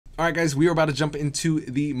All right, guys, we are about to jump into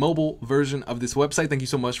the mobile version of this website. Thank you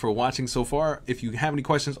so much for watching so far. If you have any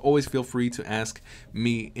questions, always feel free to ask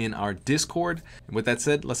me in our Discord. And with that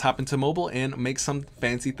said, let's hop into mobile and make some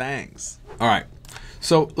fancy things. All right,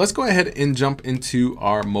 so let's go ahead and jump into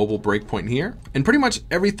our mobile breakpoint here. And pretty much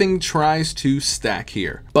everything tries to stack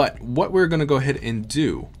here. But what we're gonna go ahead and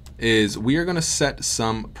do is we are gonna set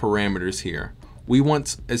some parameters here. We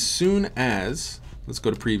want as soon as, let's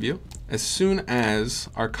go to preview. As soon as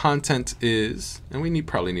our content is, and we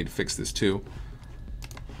probably need to fix this too.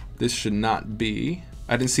 This should not be,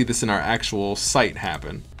 I didn't see this in our actual site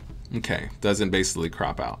happen. Okay, doesn't basically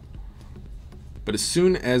crop out. But as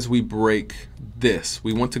soon as we break this,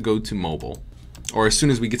 we want to go to mobile. Or as soon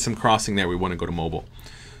as we get some crossing there, we want to go to mobile.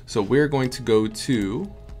 So we're going to go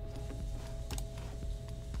to,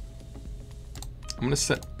 I'm going to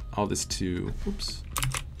set all this to, oops.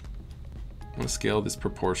 I'm going to scale this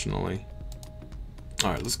proportionally.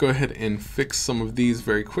 All right, let's go ahead and fix some of these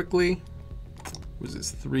very quickly. What is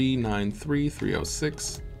this? 393,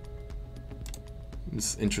 306.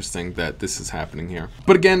 It's interesting that this is happening here.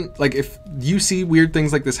 But again, like if you see weird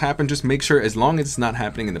things like this happen, just make sure as long as it's not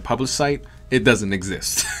happening in the published site, it doesn't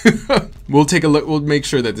exist. We'll take a look. We'll make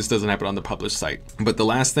sure that this doesn't happen on the published site. But the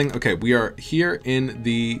last thing, okay, we are here in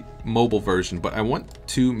the mobile version, but I want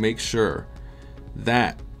to make sure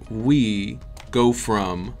that we go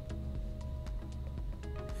from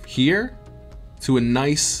here to a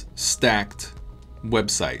nice stacked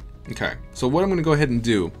website. Okay, so what I'm going to go ahead and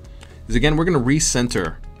do is, again, we're going to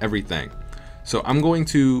recenter everything. So I'm going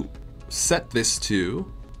to set this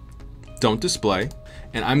to don't display,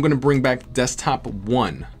 and I'm going to bring back desktop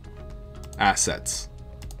 1 assets.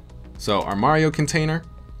 So our Mario container,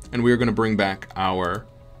 and we're going to bring back our,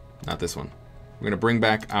 not this one, we're going to bring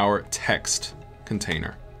back our text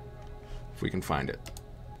container. We can find it.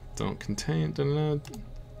 Don't contain.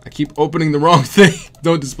 I keep opening the wrong thing.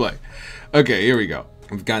 Don't display. Okay, here we go.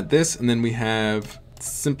 We've got this, and then we have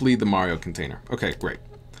simply the Mario container. Okay, great.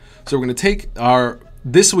 So we're going to take our,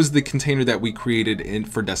 this was the container that we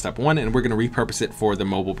created for desktop 1, and we're going to repurpose it for the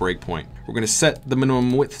mobile breakpoint. We're going to set the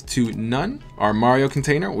minimum width to none. Our Mario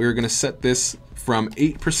container, we're going to set this from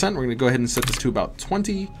 8%. We're going to go ahead and set this to about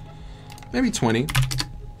 20, maybe 20.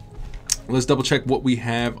 Let's double check what we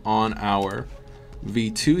have on our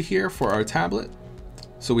V2 here for our tablet.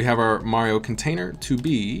 So we have our Mario container to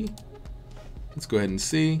be, let's go ahead and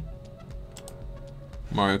see.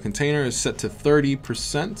 Mario container is set to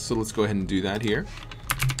 30%. So let's go ahead and do that here.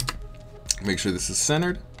 Make sure this is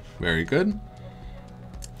centered. Very good.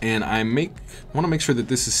 And I want to make sure that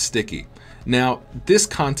this is sticky. Now this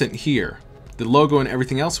content here, the logo and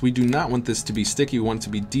everything else, we do not want this to be sticky. We want it to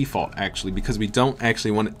be default actually, because we don't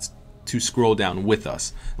actually want it to scroll down with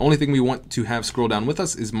us. The only thing we want to have scroll down with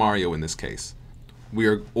us is Mario in this case. We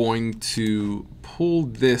are going to pull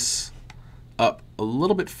this up a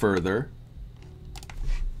little bit further.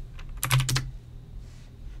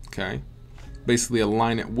 Okay, basically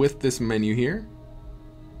align it with this menu here.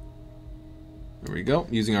 There we go,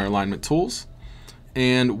 using our alignment tools.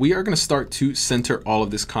 And we are going to start to center all of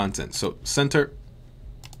this content. So center,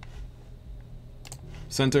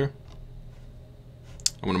 center.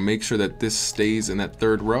 I want to make sure that this stays in that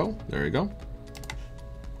third row. There we go.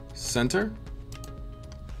 Center.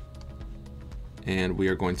 And we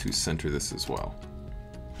are going to center this as well.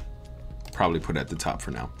 Probably put it at the top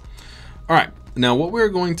for now. All right. Now what we're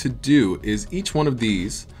going to do is each one of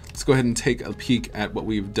these, let's go ahead and take a peek at what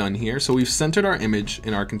we've done here. So we've centered our image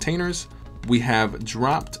in our containers. We have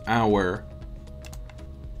dropped our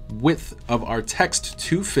width of our text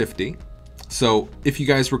to 50. So if you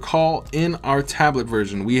guys recall, in our tablet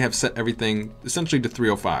version, we have set everything essentially to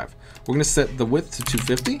 305. We're going to set the width to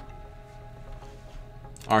 250.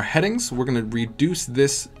 Our headings, we're going to reduce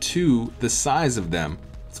this to the size of them.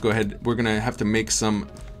 Let's go ahead. We're going to have to make some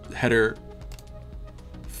header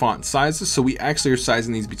font sizes. So we actually are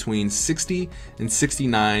sizing these between 60 and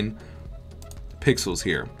 69 pixels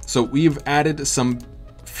here. So we've added some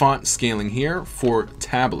font scaling here for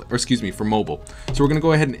tablet, or excuse me, for mobile. So we're going to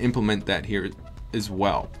go ahead and implement that here as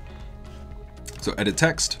well. So edit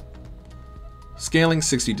text, scaling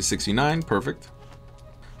 60 to 69, perfect.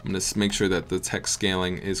 I'm going to make sure that the text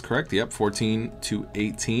scaling is correct. Yep, 14 to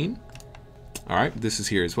 18. All right, this is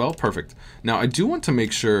here as well, perfect. Now I do want to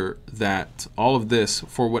make sure that all of this,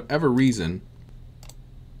 for whatever reason,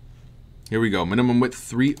 here we go, minimum width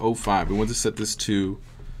 305. We want to set this to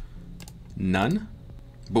none.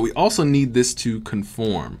 But we also need this to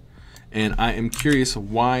conform, and I am curious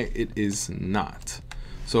why it is not.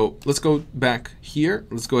 So let's go back here.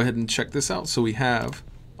 Let's go ahead and check this out. So we have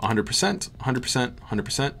 100%, 100%,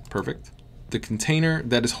 100%, perfect. The container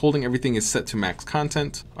that is holding everything is set to max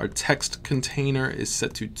content. Our text container is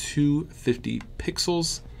set to 250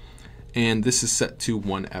 pixels, and this is set to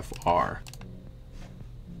 1FR.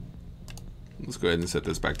 Let's go ahead and set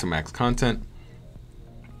this back to max content.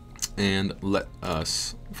 And let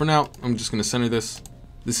us, for now, I'm just gonna center this.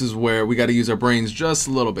 This is where we gotta use our brains just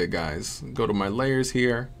a little bit, guys. Go to my layers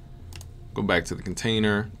here, go back to the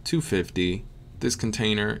container, 250. This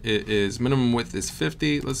container, it is minimum width is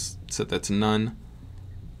 50. Let's set that to none.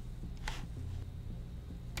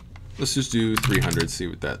 Let's just do 300, see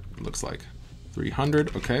what that looks like.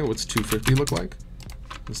 300, okay, what's 250 look like?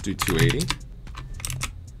 Let's do 280.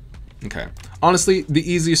 Okay, honestly,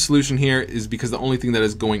 the easiest solution here is because the only thing that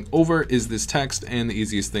is going over is this text, and the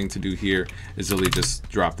easiest thing to do here is really just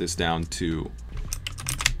drop this down to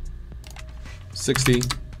 60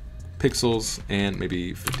 pixels and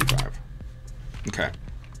maybe 55. Okay,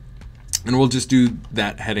 and we'll just do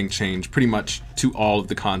that heading change pretty much to all of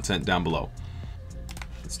the content down below.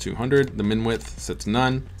 It's 200, the min width set to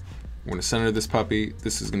none. We're gonna center this puppy.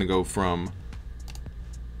 This is gonna go from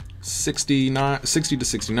 60 to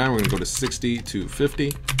 69. We're gonna go to 60 to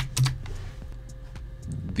 50.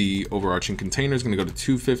 The overarching container is gonna go to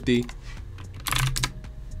 250.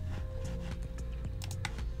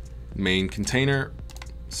 Main container,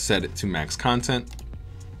 set it to max content.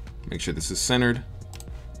 Make sure this is centered.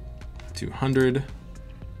 200.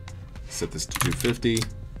 Set this to 250.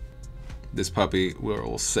 This puppy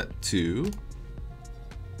will set to.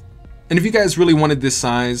 And if you guys really wanted this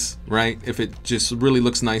size, right, if it just really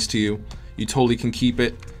looks nice to you, you totally can keep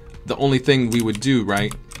it. The only thing we would do,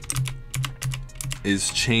 right, is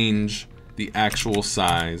change the actual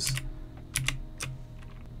size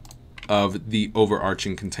of the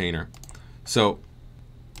overarching container. So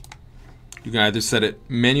you can either set it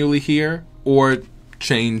manually here or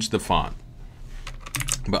change the font.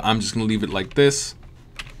 But I'm just gonna leave it like this.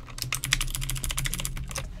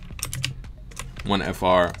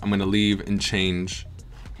 1FR. I'm gonna leave and change.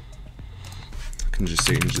 I can just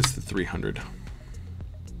change this to 300.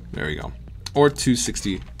 There we go. Or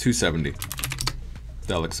 260, 270.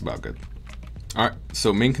 That looks about good. All right,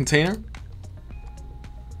 so main container.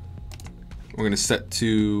 We're gonna set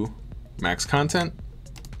to max content,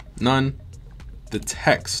 none. The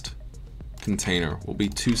text container will be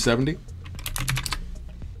 270.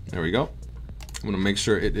 There we go. I'm gonna make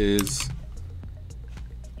sure it is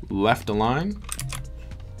left align.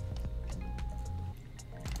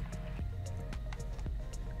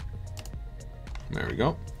 There we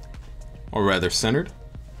go. Or rather centered.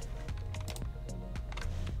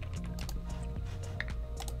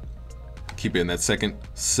 Keep it in that second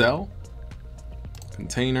cell.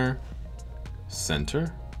 Container,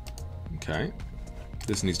 center. Okay.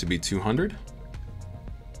 This needs to be 200.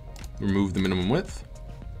 Remove the minimum width.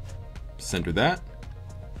 Center that.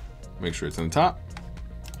 Make sure it's on the top.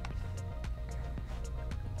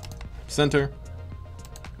 Center.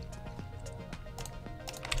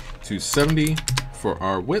 270 for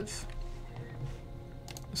our width.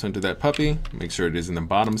 Center that puppy. Make sure it is in the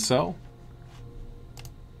bottom cell.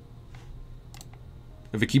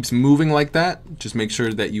 If it keeps moving like that, just make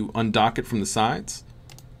sure that you undock it from the sides.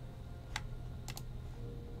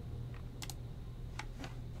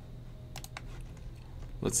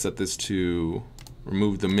 Let's set this to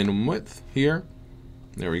remove the minimum width here.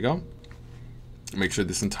 There we go. Make sure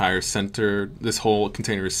this entire center, this whole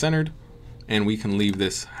container is centered, and we can leave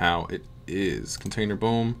this how it is. Container,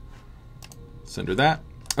 boom, center that.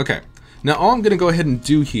 Okay, now all I'm gonna go ahead and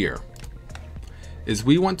do here is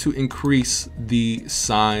we want to increase the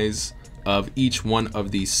size of each one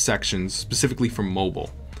of these sections, specifically for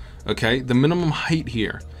mobile. Okay, the minimum height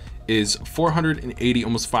here is 480,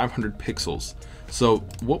 almost 500 pixels. So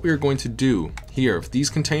what we are going to do here, if these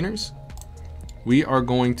containers, we are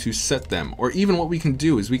going to set them, or even what we can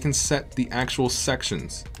do is we can set the actual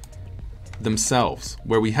sections themselves,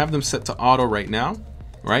 where we have them set to auto right now,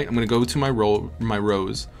 right? I'm gonna go to my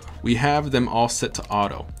rows. We have them all set to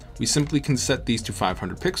auto. We simply can set these to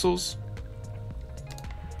 500 pixels.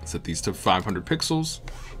 Set these to 500 pixels.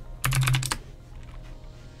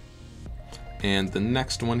 And the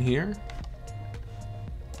next one here,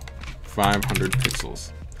 500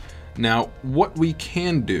 pixels. Now, what we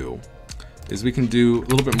can do is we can do a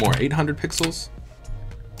little bit more, 800 pixels,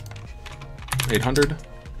 800,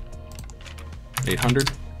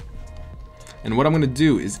 800. And what I'm gonna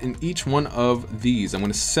do is in each one of these, I'm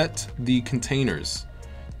gonna set the containers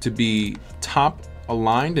to be top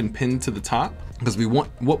aligned and pinned to the top, because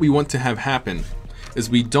what we want to have happen is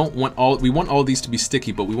we want all these to be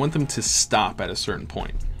sticky, but we want them to stop at a certain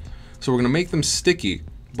point. So we're gonna make them sticky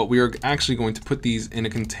but we are actually going to put these in a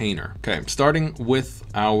container. Okay, starting with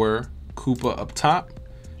our Koopa up top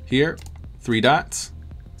here, 3 dots,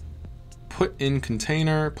 put in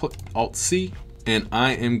container, put Alt C, and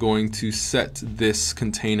I am going to set this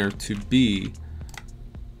container to be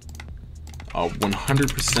a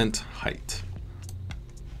 100% height.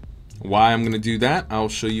 Why I'm going to do that, I'll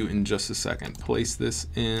show you in just a second. Place this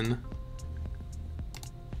in.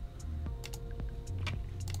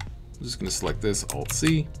 I'm just going to select this, Alt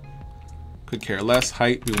C. Could care less.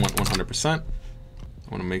 Height, we want 100%. I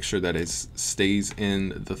want to make sure that it stays in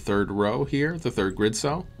the 3rd row here, the 3rd grid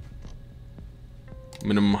cell.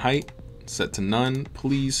 Minimum height, set to none.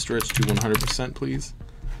 Please stretch to 100%, please.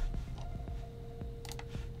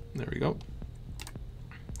 There we go.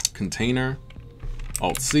 Container,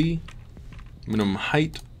 Alt C. Minimum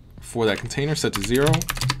height for that container set to 0.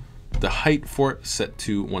 The height for it set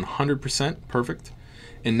to 100%. Perfect.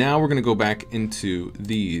 And now we're going to go back into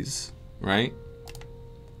these, right?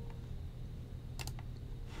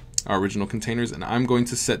 Our original containers, and I'm going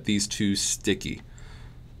to set these to sticky.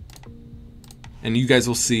 And you guys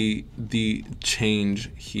will see the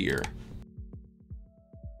change here.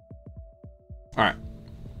 All right.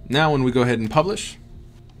 Now when we go ahead and publish,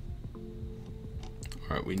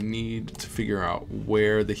 all right, we need to figure out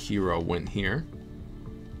where the hero went here.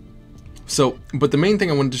 So, but the main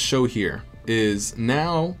thing I wanted to show here is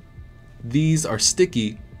now these are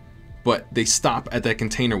sticky, but they stop at that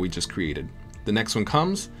container we just created. The next one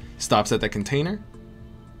comes, stops at that container,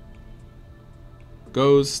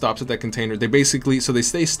 goes, stops at that container. They basically, so they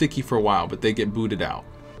stay sticky for a while, but they get booted out.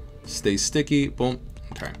 Stay sticky, boom,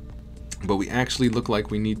 okay. But we actually look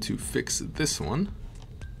like we need to fix this one.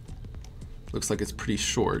 Looks like it's pretty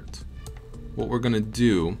short. What we're gonna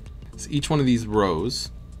do is each one of these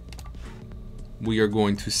rows, we are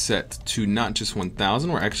going to set to not just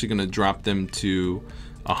 1000, we're actually gonna drop them to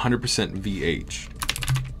 100% VH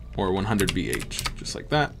or 100 VH, just like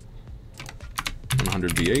that.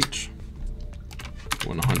 100 VH,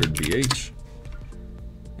 100 VH,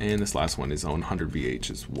 and this last one is 100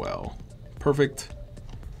 VH as well. Perfect.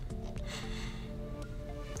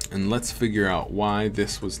 And let's figure out why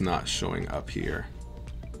this was not showing up here.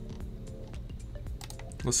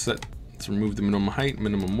 Let's remove the minimum height,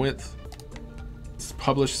 minimum width. Let's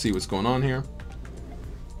publish, see what's going on here.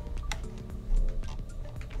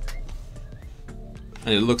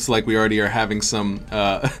 And it looks like we already are having some,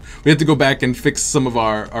 we have to go back and fix some of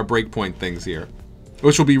our breakpoint things here,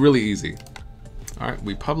 which will be really easy. All right,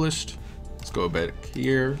 we published. Let's go back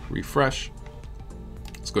here, refresh.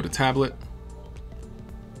 Let's go to tablet.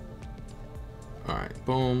 All right,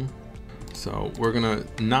 boom. So we're gonna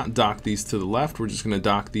not dock these to the left. We're just gonna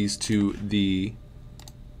dock these to the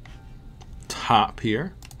top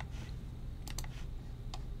here.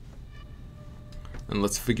 And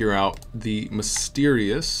let's figure out the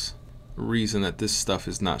mysterious reason that this stuff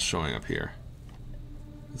is not showing up here.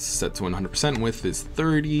 It's set to 100%, width is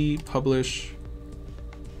 30, publish.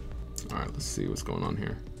 All right, let's see what's going on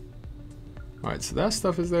here. All right, so that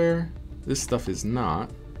stuff is there. This stuff is not.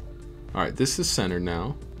 All right, this is centered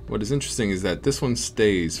now. What is interesting is that this one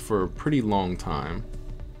stays for a pretty long time.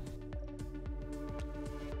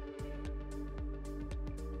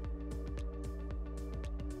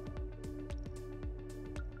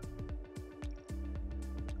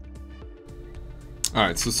 All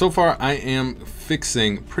right, so far I am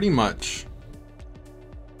fixing pretty much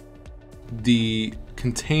the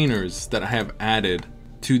containers that I have added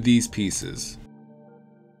to these pieces.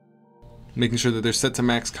 Making sure that they're set to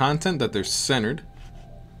max content, that they're centered.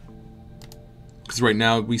 Because right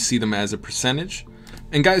now we see them as a percentage.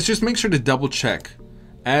 And guys, just make sure to double check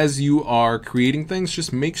as you are creating things.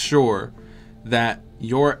 Just make sure that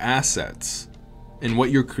your assets and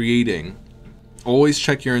what you're creating, always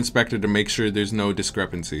check your inspector to make sure there's no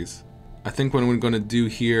discrepancies. I think what we're going to do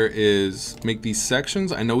here is make these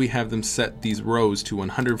sections. I know we have them set these rows to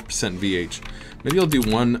 100% VH. Maybe I'll do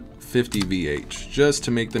 150 VH just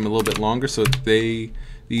to make them a little bit longer so that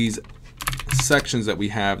these sections that we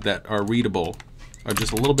have that are readable are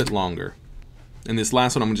just a little bit longer. And this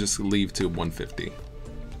last one I'm going to just leave to 150.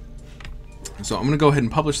 So I'm going to go ahead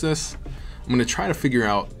and publish this. I'm going to try to figure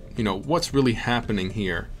out, you know, what's really happening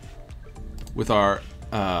here with our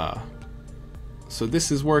so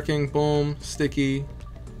this is working, boom, sticky.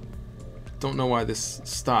 Don't know why this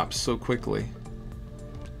stops so quickly.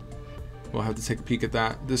 We'll have to take a peek at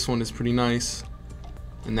that. This one is pretty nice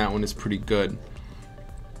and that one is pretty good.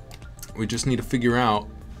 We just need to figure out,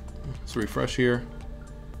 let's refresh here.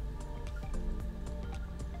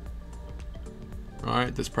 All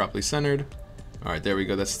right, that's properly centered. All right, there we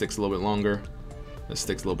go. That sticks a little bit longer. That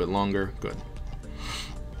sticks a little bit longer. Good.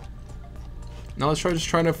 Now let's just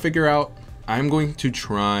try to figure out, I'm going to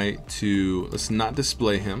try to, let's not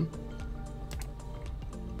display him.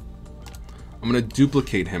 I'm gonna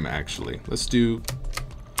duplicate him actually. Let's do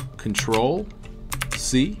Control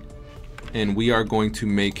C, and we are going to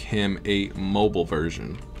make him a mobile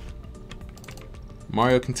version.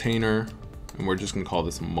 Mario container, and we're just gonna call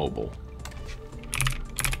this mobile.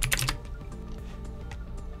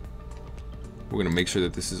 We're gonna make sure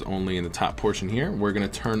that this is only in the top portion here. We're gonna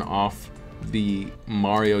turn off the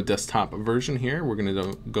Mario desktop version here. We're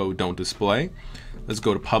gonna go don't display. Let's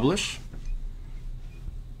go to publish.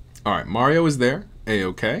 All right, Mario is there,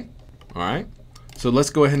 A-okay. All right, so let's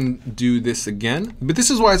go ahead and do this again. But this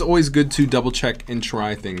is why it's always good to double check and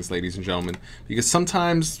try things, ladies and gentlemen, because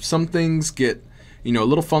sometimes some things get, you know, a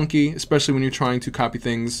little funky, especially when you're trying to copy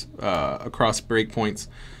things across breakpoints.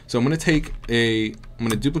 So I'm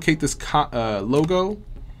gonna duplicate this logo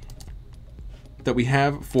that we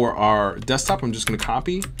have for our desktop. I'm just gonna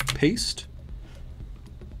copy, paste.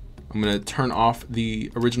 I'm gonna turn off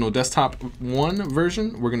the original desktop 1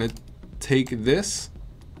 version. We're gonna take this.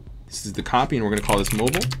 This is the copy, and we're gonna call this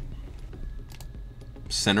mobile.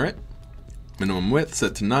 Center it. Minimum width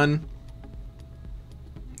set to none.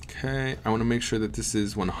 Okay, I wanna make sure that this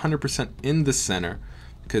is 100% in the center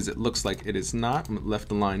because it looks like it is not. I'm left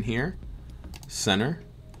the line here. Center.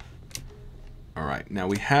 All right, now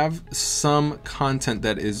we have some content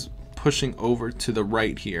that is pushing over to the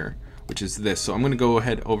right here, which is this. So I'm gonna go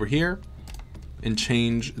ahead over here and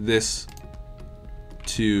change this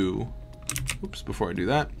to, oops, before I do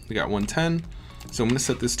that, we got 110. So I'm gonna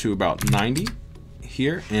set this to about 90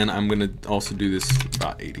 here, and I'm gonna also do this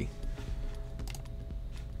about 80.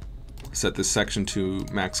 Set this section to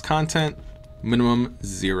max content, minimum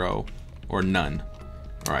 0 or none.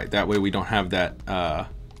 All right, that way we don't have that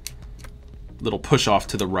little push off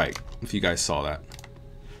to the right, if you guys saw that.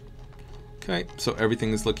 Okay, so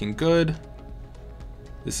everything is looking good.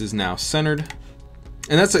 This is now centered.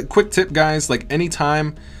 And that's a quick tip, guys. Like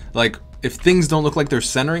anytime, like if things don't look like they're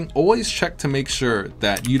centering, always check to make sure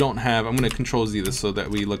that you don't have, I'm gonna Control Z this so that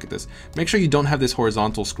we look at this. Make sure you don't have this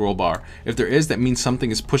horizontal scroll bar. If there is, that means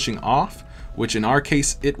something is pushing off, which in our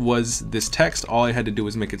case, it was this text. All I had to do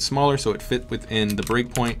was make it smaller so it fit within the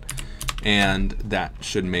breakpoint, and that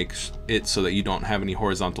should make it so that you don't have any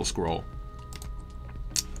horizontal scroll.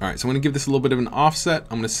 All right, so I'm gonna give this a little bit of an offset.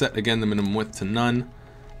 I'm gonna set, again, the minimum width to none.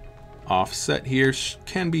 Offset here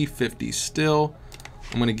can be 50 still.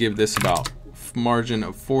 I'm gonna give this about margin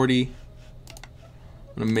of 40.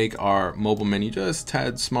 I'm gonna make our mobile menu just a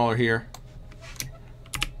tad smaller here.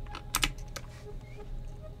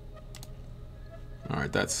 All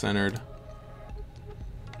right, that's centered.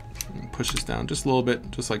 Push this down just a little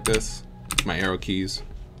bit, just like this. My arrow keys.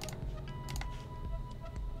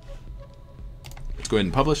 Let's go ahead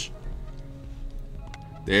and publish.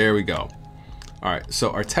 There we go. All right, so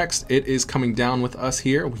our text, it is coming down with us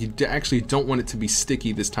here. We actually don't want it to be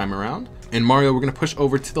sticky this time around. And Mario, we're gonna push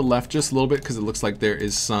over to the left just a little bit because it looks like there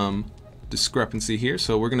is some discrepancy here.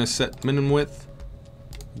 So we're gonna set minimum width,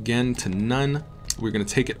 again, to none. We're gonna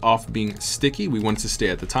take it off being sticky. We want it to stay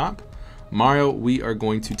at the top. Mario, we are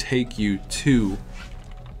going to take you to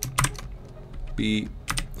be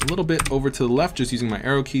a little bit over to the left, just using my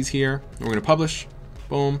arrow keys here. We're gonna publish,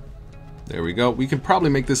 boom. There we go. We can probably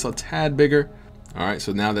make this a tad bigger. All right,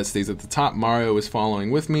 so now that stays at the top. Mario is following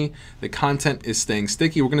with me. The content is staying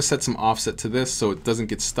sticky. We're gonna set some offset to this so it doesn't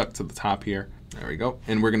get stuck to the top here. There we go.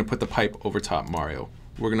 And we're gonna put the pipe over top Mario.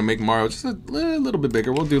 We're gonna make Mario just a little bit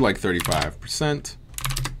bigger. We'll do like 35%.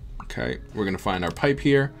 Okay, we're gonna find our pipe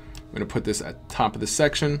here. We're gonna put this at top of the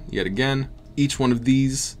section yet again. Each one of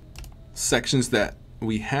these sections that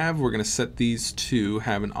we have, we're gonna set these to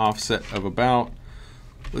have an offset of about,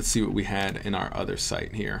 let's see what we had in our other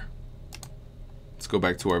site here. Let's go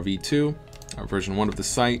back to our V2, our version 1 of the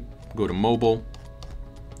site, go to mobile,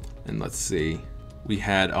 and let's see, we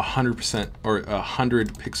had 100% or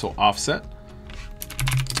 100 pixel offset.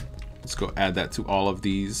 Let's go add that to all of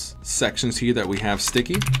these sections here that we have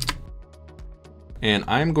sticky. And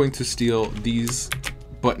I'm going to steal these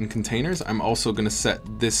button containers. I'm also gonna set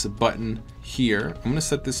this button here. I'm gonna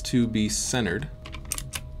set this to be centered,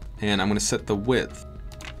 and I'm gonna set the width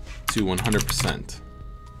to 100%.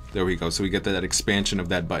 There we go, so we get that expansion of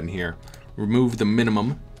that button here. Remove the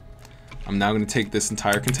minimum. I'm now gonna take this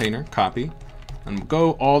entire container, copy, and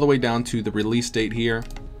go all the way down to the release date here.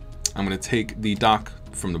 I'm gonna take the dock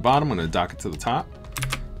from the bottom, I'm gonna dock it to the top.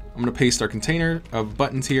 I'm gonna paste our container of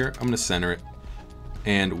buttons here, I'm gonna center it,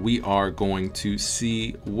 and we are going to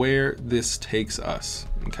see where this takes us,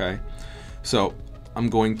 okay? So I'm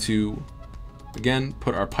going to, again,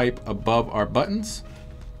 put our pipe above our buttons.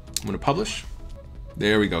 I'm gonna publish.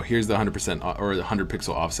 There we go. Here's the 100% or the 100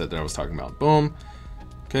 pixel offset that I was talking about. Boom.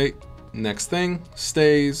 Okay. Next thing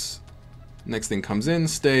stays. Next thing comes in,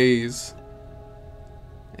 stays.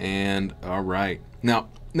 And all right. Now,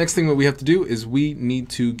 next thing that we have to do is we need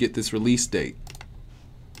to get this release date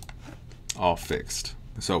all fixed.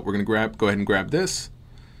 So we're going to go ahead and grab this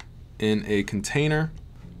in a container.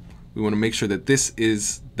 We want to make sure that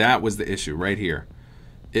that was the issue right here.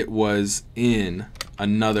 It was in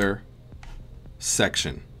another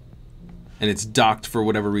section and it's docked for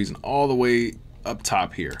whatever reason all the way up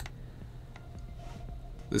top here.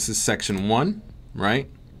 This is section 1, right?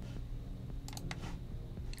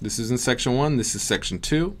 This is in section 1. This is section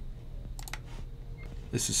 2.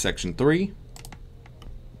 This is section 3.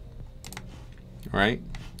 All right.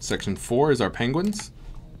 Section 4 is our penguins.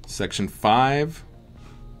 Section 5.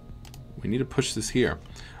 We need to push this here.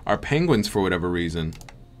 Our penguins, for whatever reason,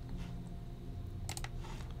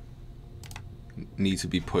 need to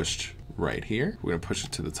be pushed right here. We're going to push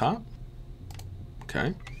it to the top.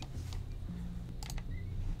 Okay.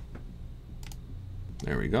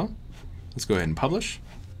 There we go. Let's go ahead and publish.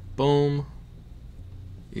 Boom.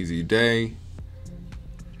 Easy day.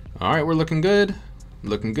 All right, we're looking good.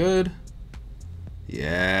 Looking good.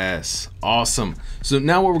 Yes, awesome. So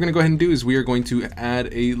now what we're gonna go ahead and do is we are going to add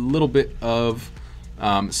a little bit of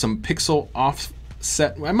some pixel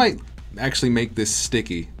offset. I might actually make this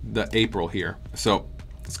sticky, the April here. So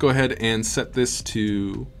let's go ahead and set this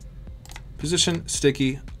to position,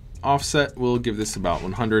 sticky, offset. We'll give this about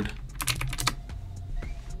 100.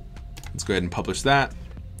 Let's go ahead and publish that.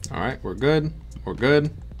 All right, we're good, we're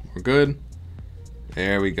good, we're good.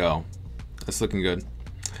 There we go. That's looking good.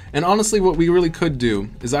 And honestly, what we really could do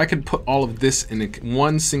is I could put all of this in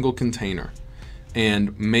one single container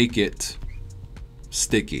and make it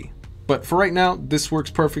sticky. But for right now, this works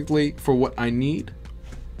perfectly for what I need.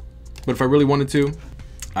 But if I really wanted to,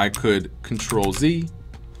 I could Control Z,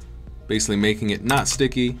 basically making it not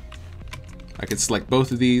sticky. I could select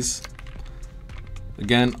both of these.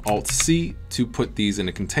 Again, Alt C to put these in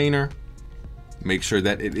a container. Make sure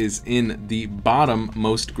that it is in the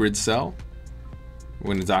bottom-most grid cell. We're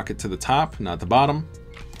going to dock it to the top, not the bottom.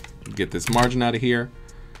 Get this margin out of here.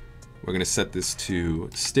 We're going to set this to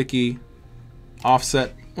sticky.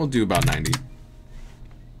 Offset, we'll do about 90.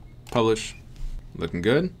 Publish, looking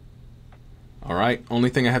good. All right, only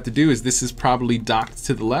thing I have to do is this is probably docked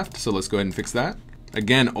to the left, so let's go ahead and fix that.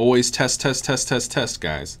 Again, always test, test, test, test, test,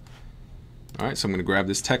 guys. All right, so I'm going to grab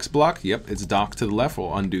this text block. Yep, it's docked to the left.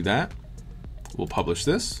 We'll undo that. We'll publish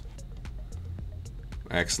this.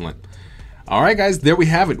 Excellent. All right, guys, there we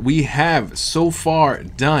have it. We have so far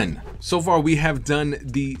done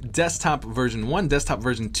the desktop version 1, desktop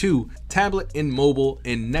version 2, tablet and mobile.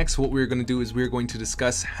 And next, what we're going to do is we're going to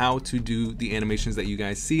discuss how to do the animations that you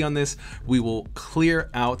guys see on this. We will clear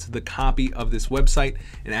out the copy of this website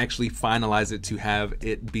and actually finalize it to have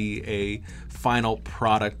it be a final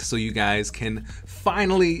product, so you guys can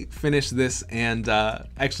finally finish this and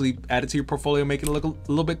actually add it to your portfolio, make it look a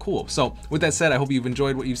little bit cool. So with that said, I hope you've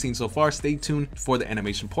enjoyed what you've seen so far. Stay tuned for the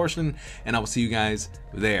animation portion, and I will see you guys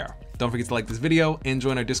there. Don't forget to like this video and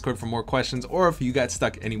join our Discord for more questions, or if you got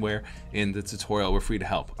stuck anywhere in the tutorial, we're free to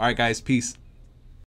help. All right, guys, peace.